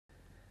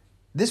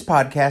This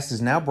podcast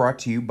is now brought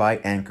to you by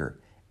Anchor.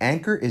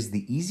 Anchor is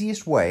the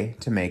easiest way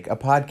to make a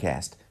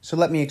podcast. So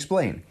let me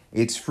explain.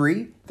 It's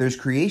free. There's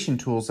creation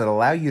tools that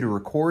allow you to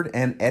record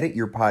and edit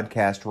your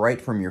podcast right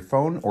from your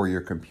phone or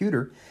your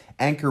computer.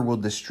 Anchor will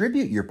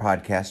distribute your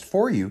podcast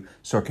for you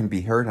so it can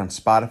be heard on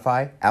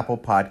Spotify, Apple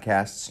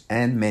Podcasts,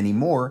 and many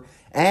more.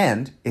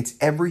 And it's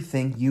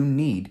everything you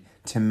need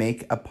to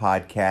make a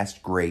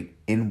podcast great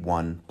in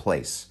one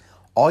place.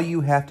 All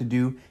you have to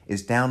do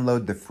is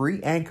download the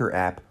free Anchor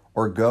app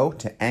or go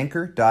to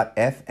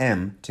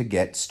anchor.fm to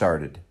get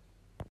started.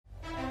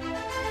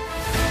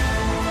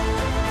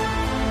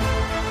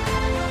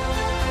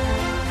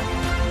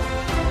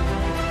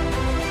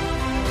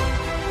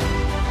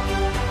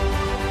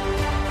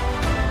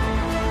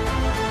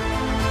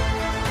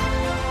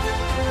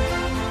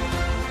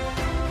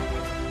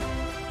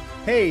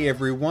 Hey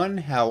everyone,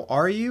 how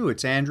are you?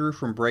 It's Andrew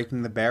from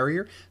Breaking the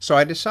Barrier. So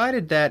I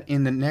decided that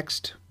in the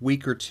next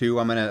week or two,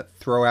 I'm going to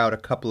throw out a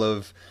couple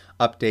of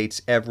updates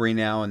every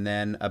now and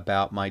then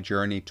about my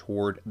journey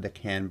toward the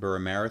Canberra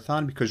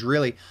Marathon, because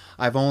really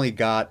I've only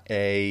got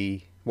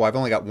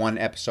one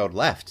episode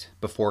left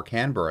before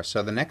Canberra.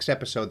 So the next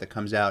episode that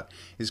comes out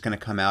is going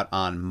to come out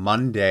on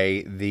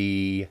Monday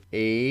the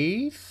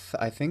 8th.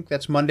 I think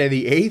that's Monday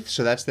the 8th.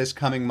 So that's this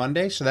coming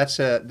Monday. So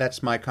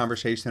that's my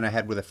conversation I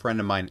had with a friend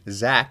of mine,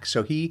 Zach.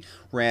 So he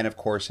ran, of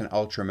course, an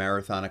ultra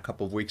marathon a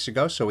couple of weeks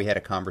ago. So we had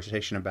a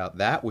conversation about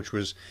that, which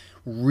was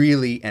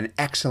really an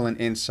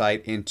excellent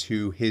insight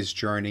into his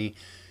journey,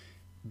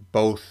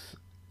 both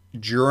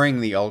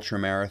during the ultra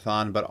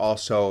marathon, but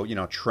also,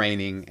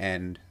 training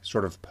and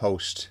sort of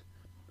post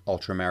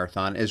ultra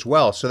marathon as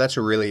well. So that's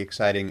a really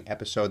exciting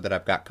episode that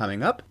I've got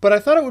coming up. But I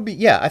thought it would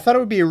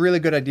be a really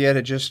good idea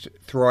to just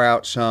throw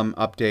out some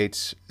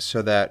updates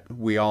so that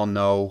we all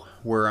know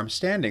where I'm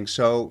standing.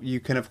 So you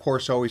can, of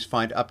course, always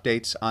find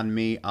updates on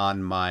me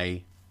on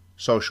my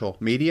social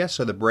media.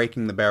 So the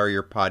Breaking the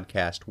Barrier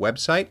podcast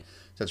website,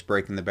 that's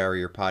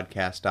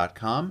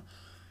breakingthebarrierpodcast.com.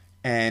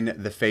 And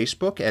the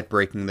Facebook at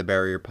Breaking the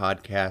Barrier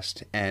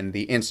Podcast, and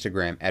the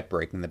Instagram at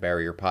Breaking the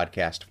Barrier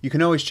Podcast. You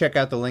can always check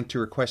out the link to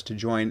request to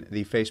join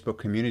the Facebook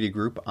community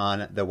group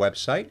on the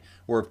website,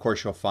 where, of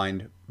course, you'll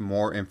find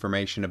more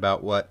information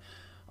about what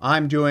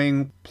I'm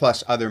doing,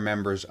 plus other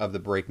members of the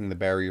Breaking the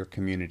Barrier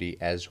community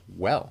as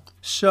well.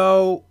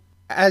 So,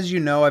 as you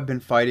know, I've been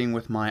fighting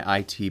with my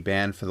IT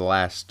band for the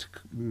last,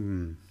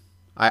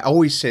 I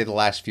always say the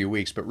last few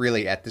weeks, but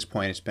really at this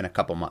point it's been a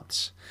couple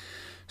months.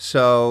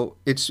 So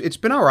it's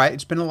been all right.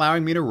 It's been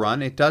allowing me to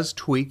run. It does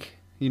tweak,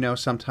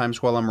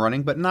 sometimes while I'm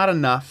running, but not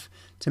enough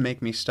to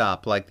make me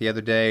stop. Like the other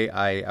day,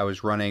 I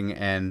was running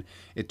and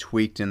it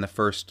tweaked in the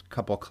first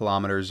couple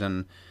kilometers,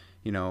 and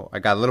I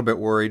got a little bit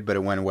worried, but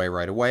it went away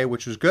right away,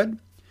 which was good.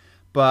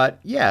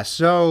 But yeah,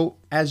 so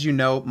as you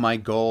know, my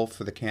goal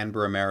for the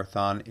Canberra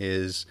Marathon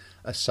is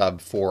a sub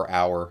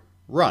 4-hour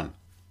run.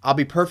 I'll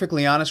be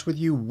perfectly honest with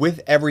you,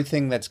 with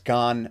everything that's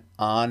gone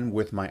on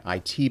with my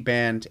IT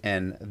band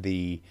and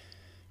the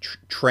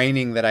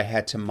training that I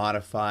had to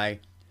modify,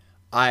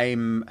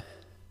 I'm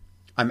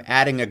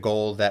adding a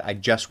goal that I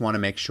just want to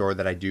make sure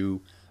that I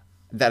do,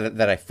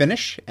 that I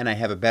finish, and I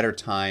have a better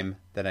time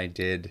than I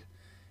did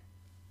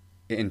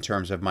in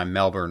terms of my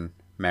Melbourne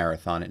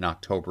Marathon in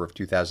October of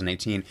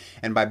 2018.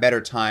 And by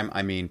better time,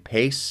 I mean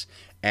pace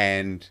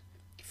and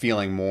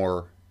feeling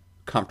more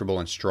comfortable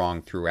and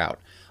strong throughout.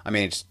 I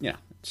mean,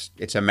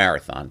 it's a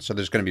marathon, so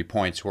there's going to be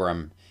points where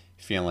I'm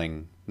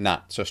feeling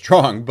not so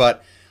strong,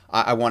 but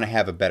I want to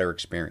have a better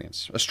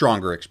experience, a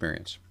stronger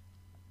experience.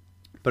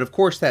 But of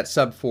course, that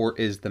sub 4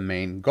 is the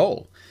main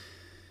goal.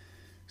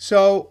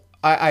 So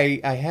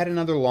I had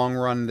another long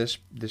run this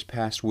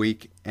past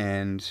week,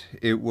 and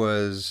it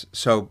was,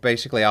 so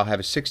basically I'll have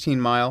a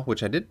 16-mile,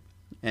 which I did,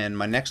 and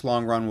my next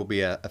long run will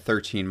be a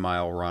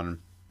 13-mile run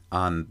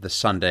on the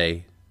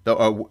Sunday,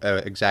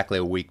 exactly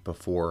a week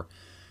before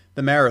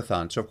the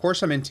marathon. So of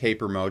course I'm in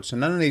taper mode, so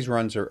none of these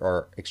runs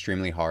are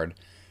extremely hard.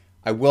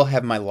 I will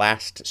have my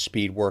last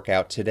speed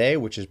workout today,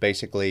 which is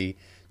basically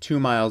 2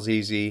 miles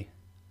easy,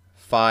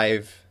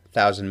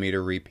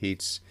 5,000-meter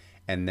repeats,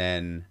 and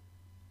then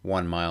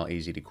 1 mile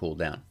easy to cool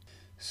down.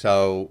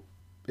 So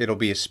it'll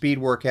be a speed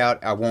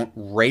workout. I won't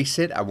race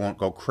it. I won't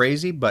go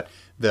crazy, but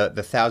the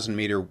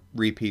 1,000-meter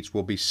repeats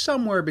will be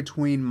somewhere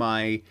between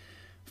my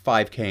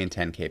 5K and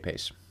 10K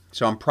pace.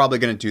 So I'm probably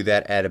going to do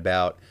that at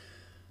about,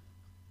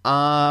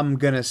 I'm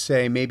going to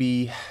say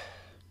maybe,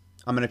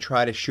 I'm going to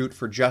try to shoot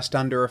for just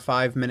under a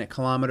 5-minute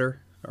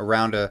kilometer,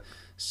 around a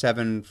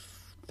 7:30,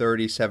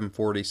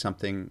 7:40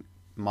 something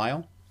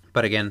mile.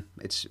 But again,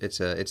 it's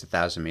a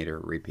 1,000-meter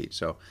repeat,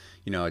 so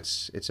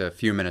it's a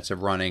few minutes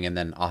of running, and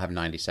then I'll have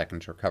 90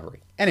 seconds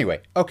recovery.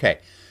 Anyway, okay.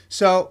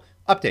 So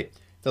update: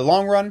 the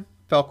long run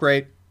felt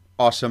great,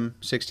 awesome,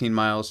 16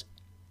 miles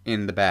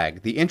in the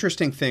bag. The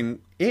interesting thing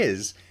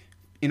is,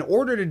 in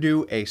order to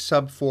do a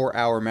sub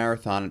 4-hour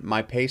marathon,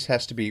 my pace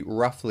has to be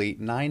roughly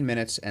 9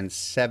 minutes and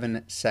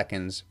 7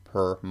 seconds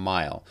per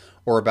mile,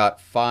 or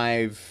about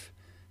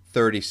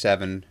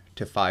 5:37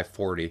 to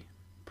 5:40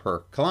 per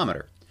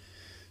kilometer.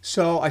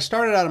 So I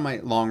started out on my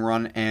long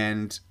run,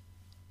 and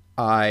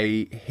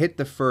I hit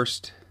the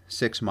first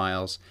 6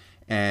 miles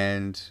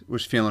and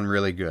was feeling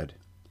really good.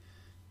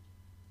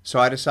 So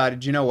I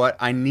decided, you know what?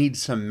 I need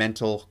some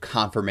mental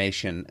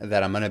confirmation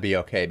that I'm going to be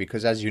okay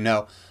because, as you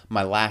know,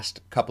 my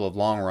last couple of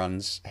long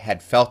runs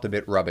had felt a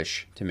bit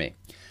rubbish to me.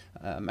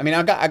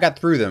 I got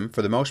through them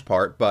for the most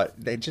part, but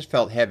they just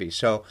felt heavy.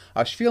 So I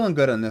was feeling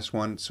good on this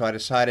one. So I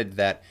decided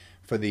that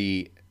for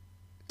the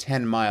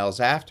 10 miles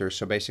after,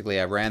 so basically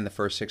I ran the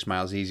first 6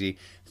 miles easy.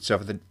 So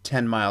for the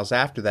 10 miles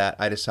after that,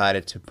 I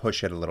decided to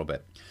push it a little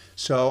bit.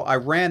 So I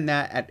ran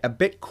that at a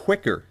bit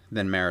quicker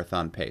than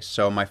marathon pace.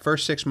 So my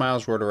first 6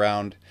 miles were at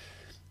around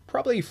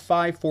probably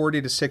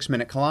 5:40 to 6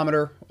 minute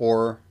kilometer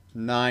or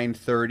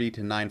 9:30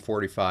 to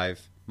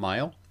 9:45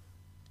 mile.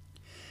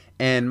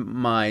 And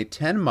my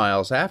 10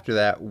 miles after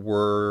that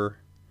were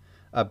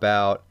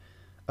about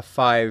a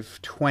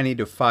 5:20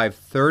 to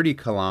 5:30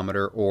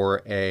 kilometer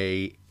or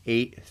a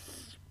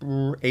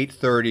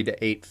 8:30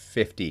 to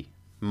 8:50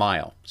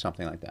 mile,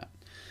 something like that.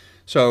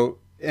 So,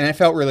 and it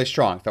felt really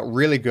strong. It felt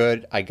really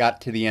good. I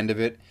got to the end of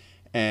it,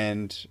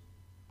 and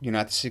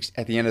at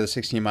the end of the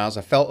 16 miles,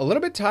 I felt a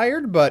little bit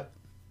tired, but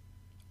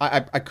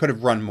I could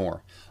have run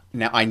more.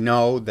 Now I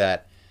know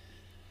that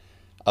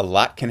a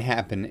lot can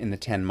happen in the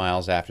 10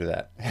 miles after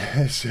that.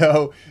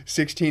 So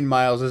 16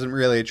 miles isn't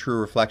really a true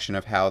reflection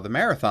of how the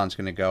marathon's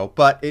going to go,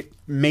 but it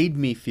made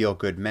me feel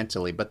good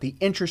mentally. But the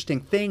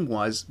interesting thing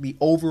was the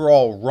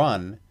overall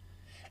run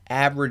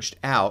averaged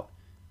out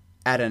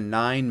at a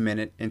 9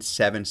 minute and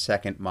 7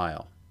 second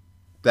mile.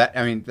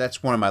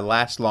 That's one of my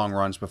last long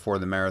runs before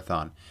the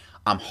marathon.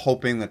 I'm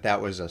hoping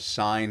that was a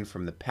sign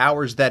from the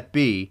powers that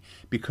be,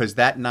 because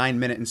that 9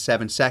 minute and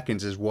 7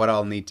 seconds is what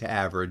I'll need to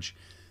average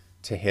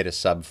to hit a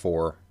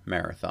sub-4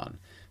 marathon.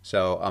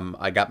 So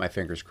I got my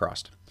fingers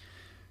crossed.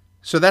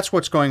 So that's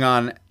what's going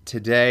on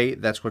today.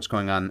 That's what's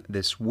going on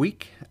this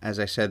week. As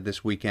I said,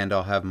 this weekend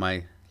I'll have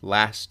my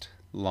last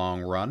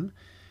long run,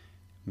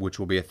 which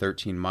will be a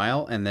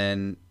 13-mile, and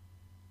then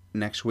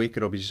next week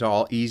it'll be just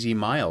all easy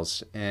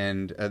miles.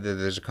 And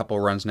there's a couple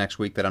runs next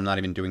week that I'm not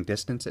even doing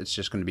distance. It's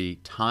just going to be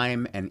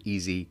time and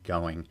easy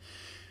going.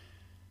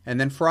 And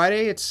then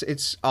Friday,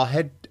 I'll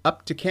head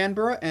up to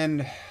Canberra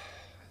and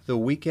the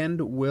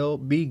weekend will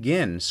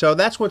begin. So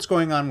that's what's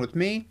going on with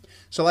me.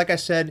 So like I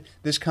said,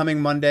 this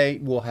coming Monday,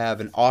 we'll have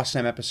an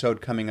awesome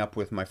episode coming up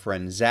with my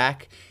friend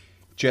Zach.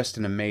 Just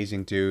an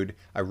amazing dude.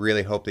 I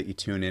really hope that you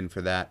tune in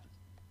for that.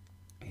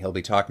 He'll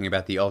be talking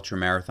about the ultra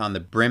marathon, the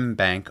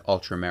Brimbank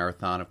ultra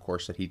marathon, of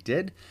course, that he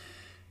did.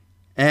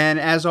 And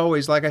as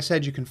always, like I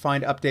said, you can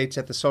find updates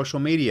at the social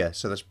media.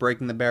 So that's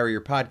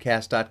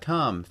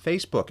BreakingTheBarrierPodcast.com,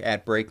 Facebook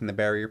at Breaking the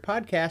Barrier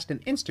Podcast,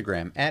 and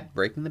Instagram at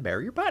Breaking the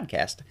Barrier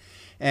Podcast.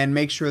 And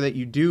make sure that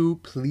you do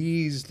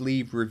please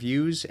leave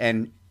reviews.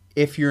 And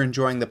if you're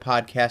enjoying the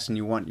podcast and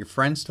you want your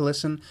friends to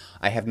listen,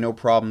 I have no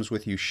problems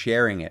with you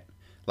sharing it.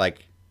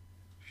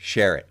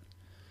 Share it.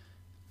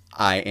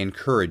 I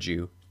encourage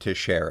you to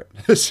share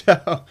it.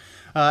 So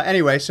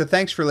anyway, so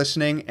thanks for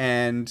listening.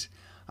 And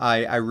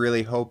I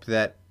really hope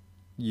that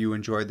you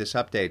enjoyed this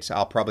updates.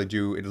 I'll probably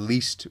do at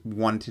least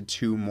 1 to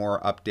 2 more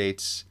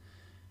updates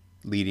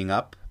leading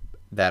up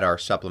that are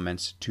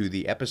supplements to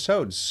the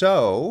episodes.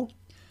 So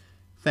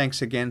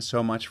thanks again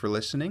so much for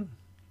listening.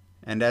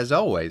 And as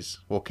always,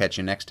 we'll catch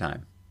you next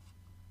time.